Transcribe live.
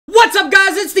What's up,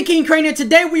 guys? It's the King Crane, and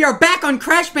today we are back on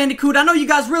Crash Bandicoot. I know you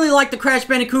guys really like the Crash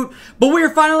Bandicoot, but we are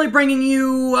finally bringing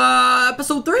you,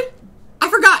 episode 3? I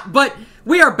forgot, but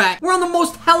we are back. We're on the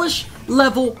most hellish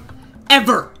level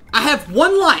ever. I have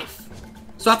 1 life,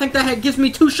 so I think that gives me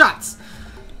 2 shots.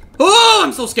 Oh,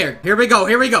 I'm so scared. Here we go,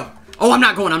 here we go. Oh, I'm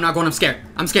not going, I'm scared.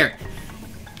 I'm scared.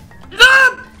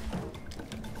 Ah!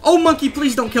 Oh, monkey,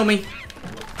 please don't kill me.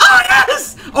 Oh,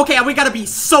 yes! Okay, we gotta be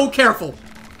so careful.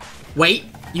 Wait.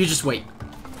 You just wait.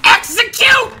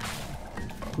 Execute!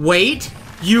 Wait.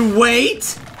 You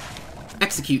wait.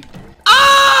 Execute.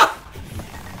 Ah!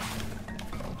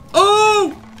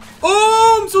 Oh!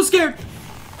 Oh, I'm so scared.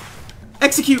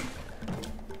 Execute.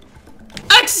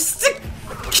 Execute!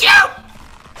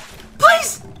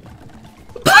 Please!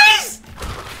 Please!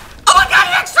 Oh, I got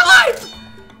an extra life!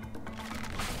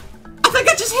 I think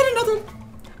I just hit another.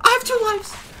 I have 2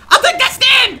 lives. I think that's the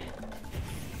end!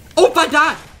 Oh, if I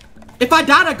die. If I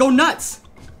died, I'd go nuts.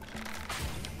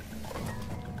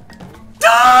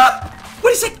 Ah!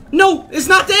 Wait a sec. No, it's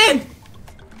not the end.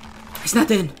 It's not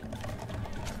the end.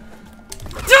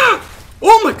 Ah!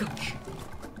 Oh my gosh.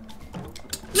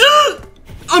 Ah!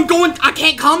 I'm going. I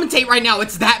can't commentate right now.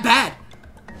 It's that bad.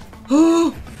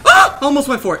 Oh, ah! Almost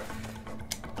went for it.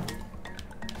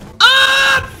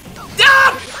 Ah!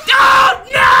 Ah! Ah!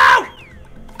 No!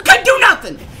 I couldn't do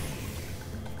nothing.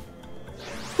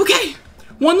 Okay.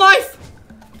 1 life.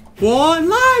 1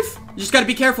 life. You just gotta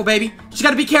be careful, baby. You just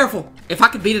gotta be careful. If I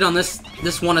could beat it on this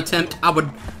 1 attempt, I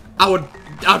would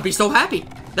be so happy.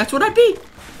 That's what I'd be.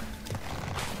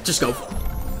 Just go.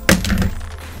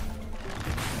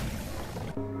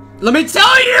 Let me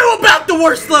tell you about the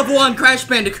worst level on Crash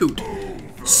Bandicoot.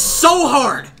 So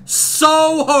hard.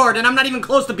 So hard. And I'm not even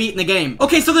close to beating the game.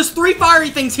 Okay, so there's 3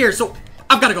 fiery things here, so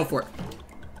I've gotta go for it.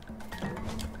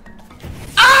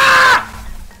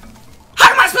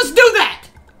 Supposed to do that?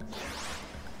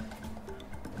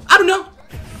 I don't know.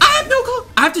 I have no clue.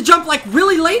 I have to jump like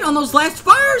really late on those last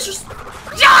fires. Just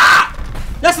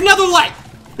that's another life.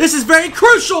 This is very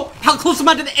crucial. How close am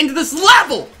I to the end of this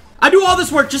level? I do all this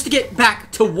work just to get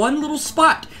back to 1 little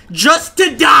spot, just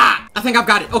to die. I think I've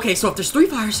got it. Okay, so if there's 3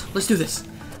 fires, let's do this.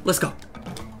 Let's go.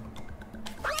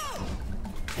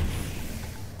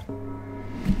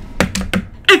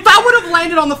 If I would have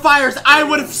landed on the fires, I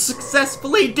would have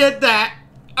successfully did that.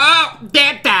 Oh,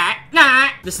 did that. Nah.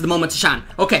 This is the moment to shine.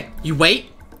 Okay, you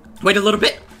wait. Wait a little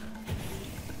bit.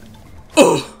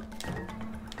 Oh.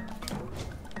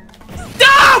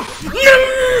 No!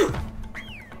 No!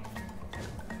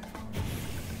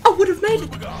 I would have made it.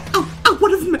 Oh, I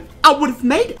would have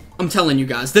made it. I'm telling you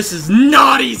guys, this is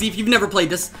not easy if you've never played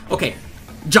this. Okay,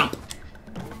 jump.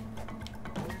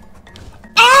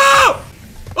 Oh!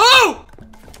 Oh!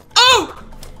 Oh!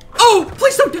 Oh,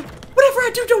 please don't die. Whatever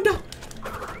I do, don't die.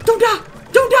 Don't die!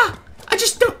 Don't die!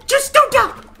 Just don't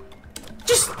die!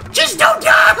 Just don't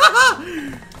die!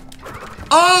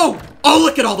 Oh! Oh,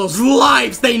 look at all those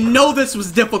lives! They know this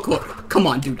was difficult. Come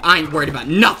on, dude. I ain't worried about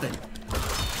nothing.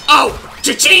 Oh!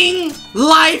 Cha-ching!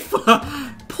 Life!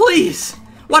 Please!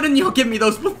 Why didn't y'all give me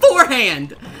those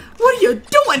beforehand? What are you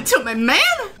doing to me, man?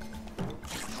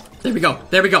 There we go.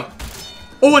 There we go.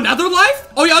 Oh, another life?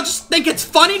 Oh, y'all just think it's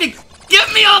funny to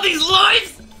give me all these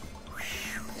lives?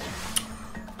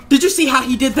 Did you see how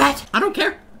he did that? I don't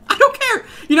care. I don't care.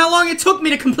 You know how long it took me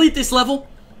to complete this level?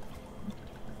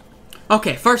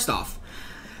 Okay, first off,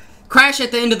 Crash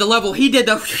at the end of the level, he did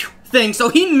the thing, so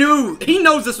he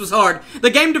knows this was hard. The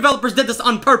game developers did this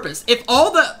on purpose. If all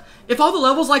the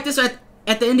levels like this are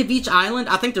at the end of each island,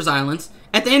 I think there's islands.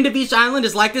 At the end of each island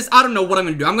is like this, I don't know what I'm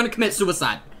gonna do. I'm gonna commit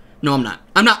suicide. No, I'm not.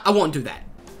 I won't do that.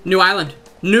 New island.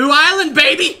 New island,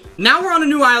 baby! Now we're on a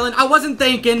new island. I wasn't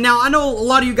thinking. Now, I know a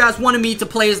lot of you guys wanted me to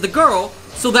play as the girl,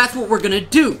 so that's what we're gonna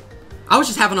do. I was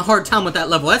just having a hard time with that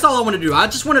level. That's all I want to do. I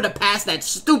just wanted to pass that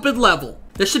stupid level.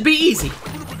 This should be easy.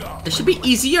 This should be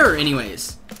easier,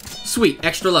 anyways. Sweet,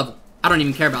 extra level. I don't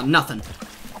even care about nothing.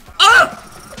 Oh!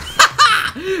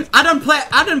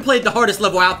 I done played the hardest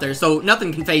level out there, so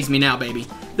nothing can faze me now, baby.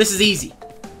 This is easy.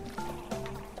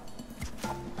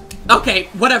 Okay,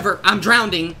 whatever. I'm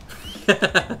drowning.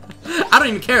 I don't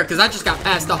even care because I just got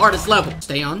past the hardest level.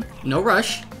 Stay on. No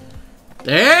rush.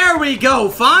 There we go.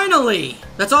 Finally.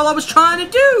 That's all I was trying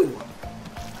to do.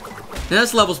 And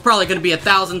this level's probably going to be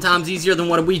 1,000 times easier than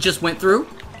what we just went through.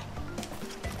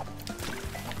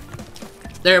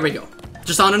 There we go.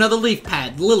 Just on another leaf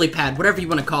pad, lily pad, whatever you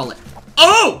want to call it.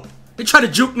 Oh! They tried to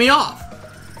juke me off.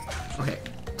 Okay.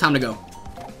 Time to go.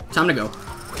 Time to go.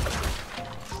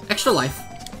 Extra life.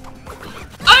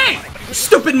 Hey!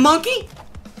 Stupid monkey!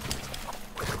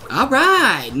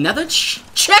 Alright, another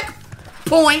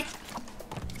checkpoint.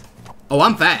 Oh,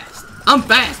 I'm fast. I'm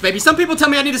fast, baby. Some people tell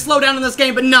me I need to slow down in this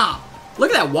game, but nah.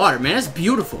 Look at that water, man. It's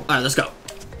beautiful. All right, let's go.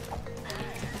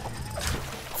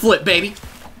 Flip, baby.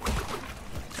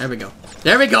 There we go.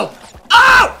 There we go.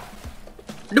 Oh!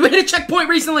 Did we hit a checkpoint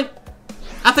recently?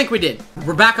 I think we did.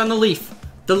 We're back on the leaf.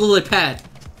 The lily pad.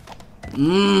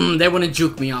 They want to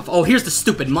juke me off. Oh, here's the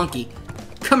stupid monkey.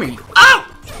 Come here, you. Oh!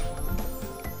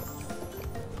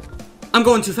 I'm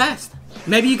going too fast.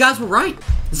 Maybe you guys were right.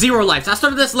 0 lives. I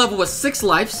started this level with 6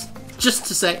 lives. Just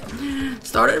to say.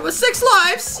 Started with 6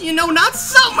 lives. You know, not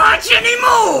so much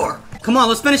anymore. Come on,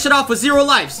 let's finish it off with 0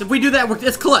 lives. If we do that,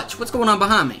 it's clutch. What's going on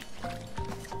behind me?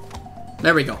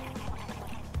 There we go.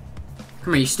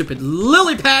 Come here, you stupid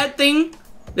lily pad thing.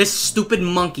 This stupid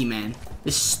monkey, man.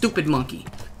 This stupid monkey.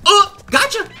 Oh,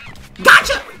 gotcha.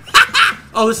 Gotcha.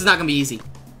 Oh, this is not gonna be easy.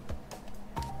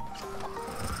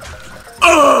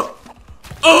 Oh!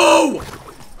 Oh!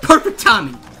 Perfect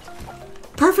timing.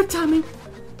 Perfect timing.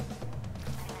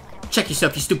 Check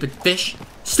yourself, you stupid fish.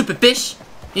 Stupid fish.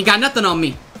 You ain't got nothing on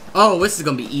me. Oh, this is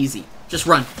gonna be easy. Just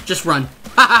run. Just run.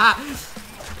 Ah,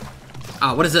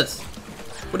 what is this?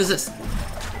 What is this?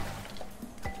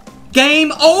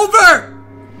 Game over!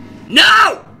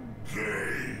 No!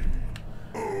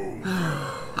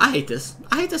 I hate this.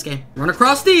 I hate this game. Run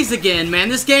across these again, man.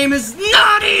 This game is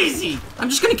not easy. I'm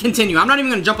just gonna continue. I'm not even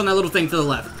gonna jump on that little thing to the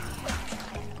left.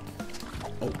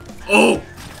 Oh. Oh!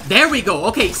 There we go.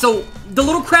 Okay, so the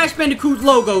little Crash Bandicoot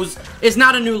logos is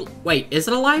not a new... Wait, is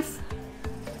it a life?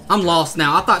 I'm lost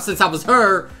now. I thought since I was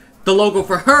her, the logo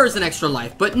for her is an extra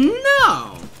life, but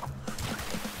no.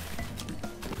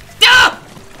 Ah!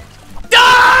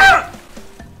 Ah!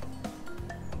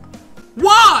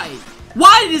 Why?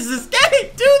 Why does this game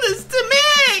do this to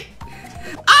me?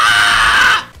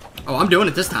 Ah! Oh, I'm doing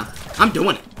it this time. I'm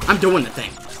doing it. I'm doing the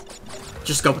thing.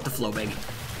 Just go with the flow, baby.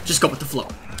 Just go with the flow.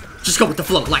 Just go with the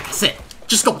flow, like I said.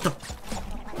 Just go with the...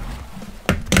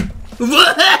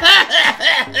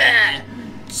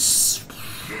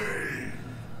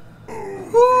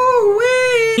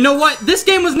 You know what? This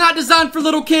game was not designed for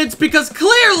little kids because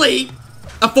clearly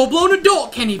a full-blown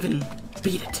adult can't even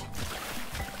beat it.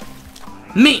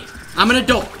 Me, I'm an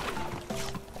adult.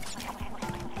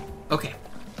 Okay.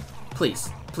 Please,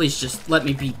 please just let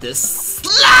me beat this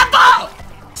level!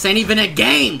 This ain't even a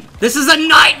game. This is a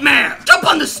nightmare. Jump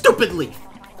on the stupid leaf.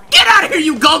 Get out of here,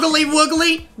 you goggly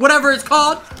woogly, whatever it's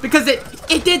called, because it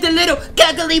did the little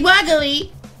goggly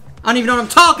woggly. I don't even know what I'm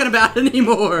talking about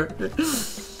anymore.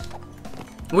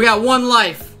 We got 1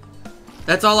 life.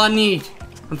 That's all I need.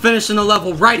 I'm finishing the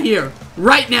level right here,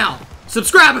 right now.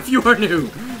 Subscribe if you are new.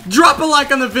 Drop a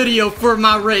like on the video for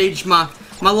my rage, my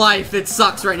life. It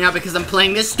sucks right now because I'm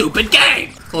playing this stupid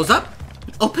game. Close up.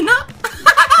 Open up.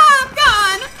 I'm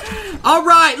gone. All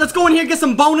right, let's go in here and get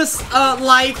some bonus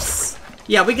lives.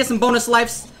 Yeah, we get some bonus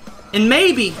lives. And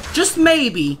maybe, just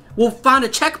maybe, we'll find a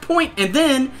checkpoint and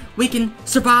then we can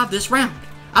survive this round.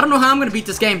 I don't know how I'm gonna beat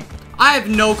this game. I have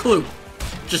no clue.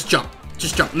 Just jump.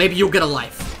 Just jump. Maybe you'll get a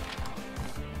life.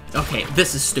 Okay,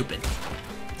 this is stupid.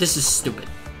 This is stupid.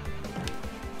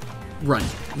 Run.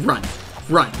 Run.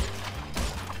 Run.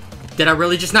 Did I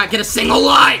really just not get a single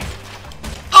life?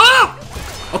 Oh!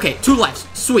 Okay, 2 lives.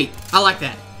 Sweet. I like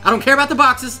that. I don't care about the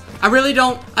boxes. I really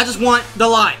don't. I just want the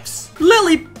lives.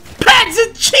 Lily Pad's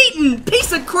a cheating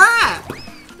piece of crap.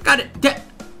 Got it.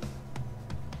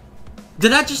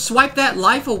 Did I just swipe that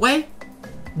life away?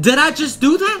 Did I just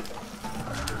do that?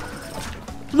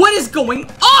 What is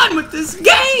going on with this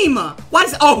game? Why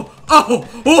is it doesn't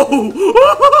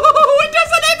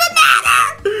even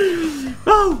matter.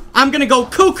 Oh, I'm gonna go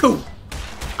cuckoo.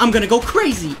 I'm gonna go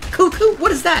crazy. Cuckoo?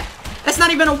 What is that? That's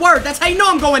not even a word. That's how you know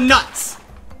I'm going nuts.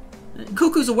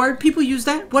 Cuckoo's a word. People use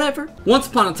that. Whatever. Once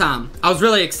upon a time, I was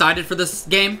really excited for this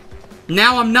game.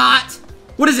 Now I'm not.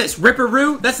 What is this?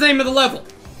 Ripperoo? That's the name of the level.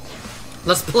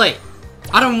 Let's play.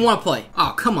 I don't even want to play.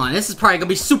 Oh, come on. This is probably gonna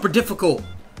be super difficult.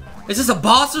 Is this a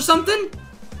boss or something?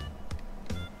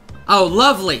 Oh,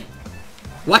 lovely.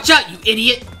 Watch out, you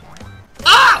idiot.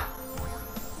 Oh!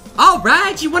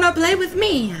 Alright, you wanna play with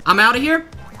me? I'm out of here.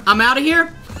 I'm out of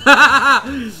here.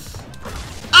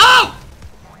 Oh!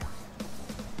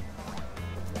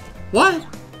 What?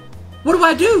 What do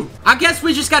I do? I guess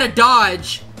we just gotta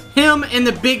dodge him and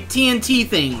the big TNT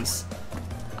things.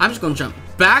 I'm just gonna jump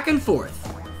back and forth.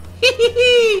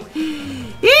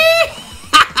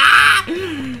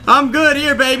 I'm good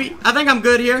here, baby. I think I'm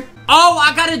good here. Oh,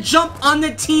 I gotta jump on the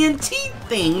TNT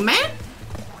thing, man.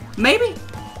 Maybe.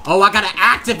 Oh, I gotta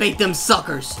activate them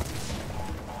suckers.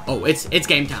 Oh, it's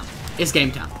game time. It's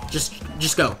game time. Just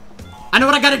go. I know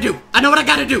what I gotta do. I know what I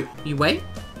gotta do. You wait.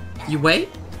 You wait.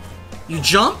 You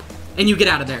jump, and you get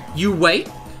out of there. You wait.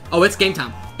 Oh, it's game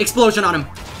time. Explosion on him.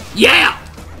 Yeah!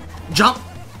 Jump.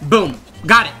 Boom.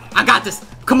 Got it. I got this.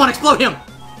 Come on, explode him.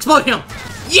 Explode him.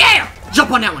 Yeah!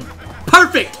 Jump on that one.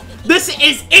 Perfect. This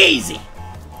is easy.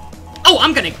 Oh,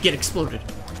 I'm gonna get exploded.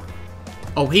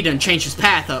 Oh, he done changed his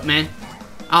path up, man.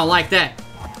 I don't like that.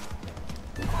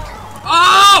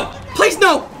 Oh! Please,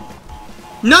 no!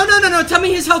 No, no, no, no. Tell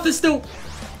me his health is still...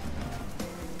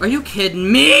 Are you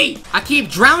kidding me? I keep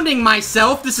drowning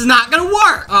myself. This is not gonna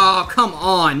work. Oh, come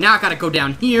on. Now I gotta go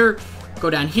down here.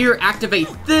 Go down here. Activate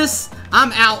this.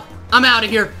 I'm out. I'm out of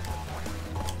here.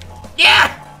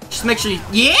 Yeah! Just make sure you...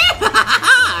 Yeah!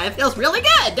 It feels really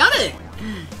good, doesn't it?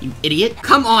 You idiot.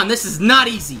 Come on. This is not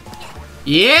easy.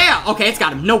 Yeah! Okay, it's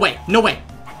got him. No way. No way.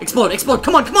 Explode. Explode.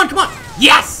 Come on. Come on. Come on.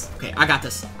 Yes! Okay, I got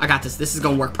this. I got this. This is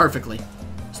gonna work perfectly.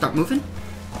 Start moving.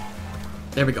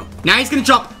 There we go. Now he's gonna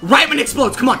jump right when it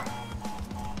explodes. Come on.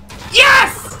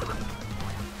 Yes!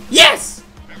 Yes!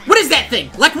 What is that thing?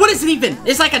 Like, what is it even?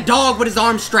 It's like a dog with his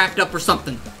arms strapped up or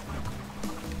something.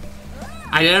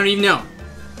 I don't even know.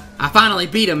 I finally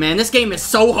beat him, man. This game is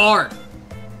so hard.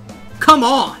 Come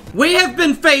on. We have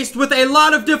been faced with a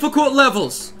lot of difficult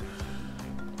levels.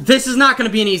 This is not going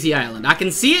to be an easy island. I can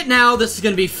see it now. This is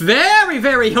going to be very,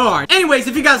 very hard. Anyways,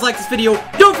 if you guys like this video,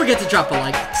 don't forget to drop a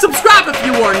like. Subscribe if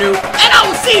you are new. And I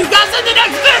will see you guys in the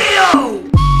next video!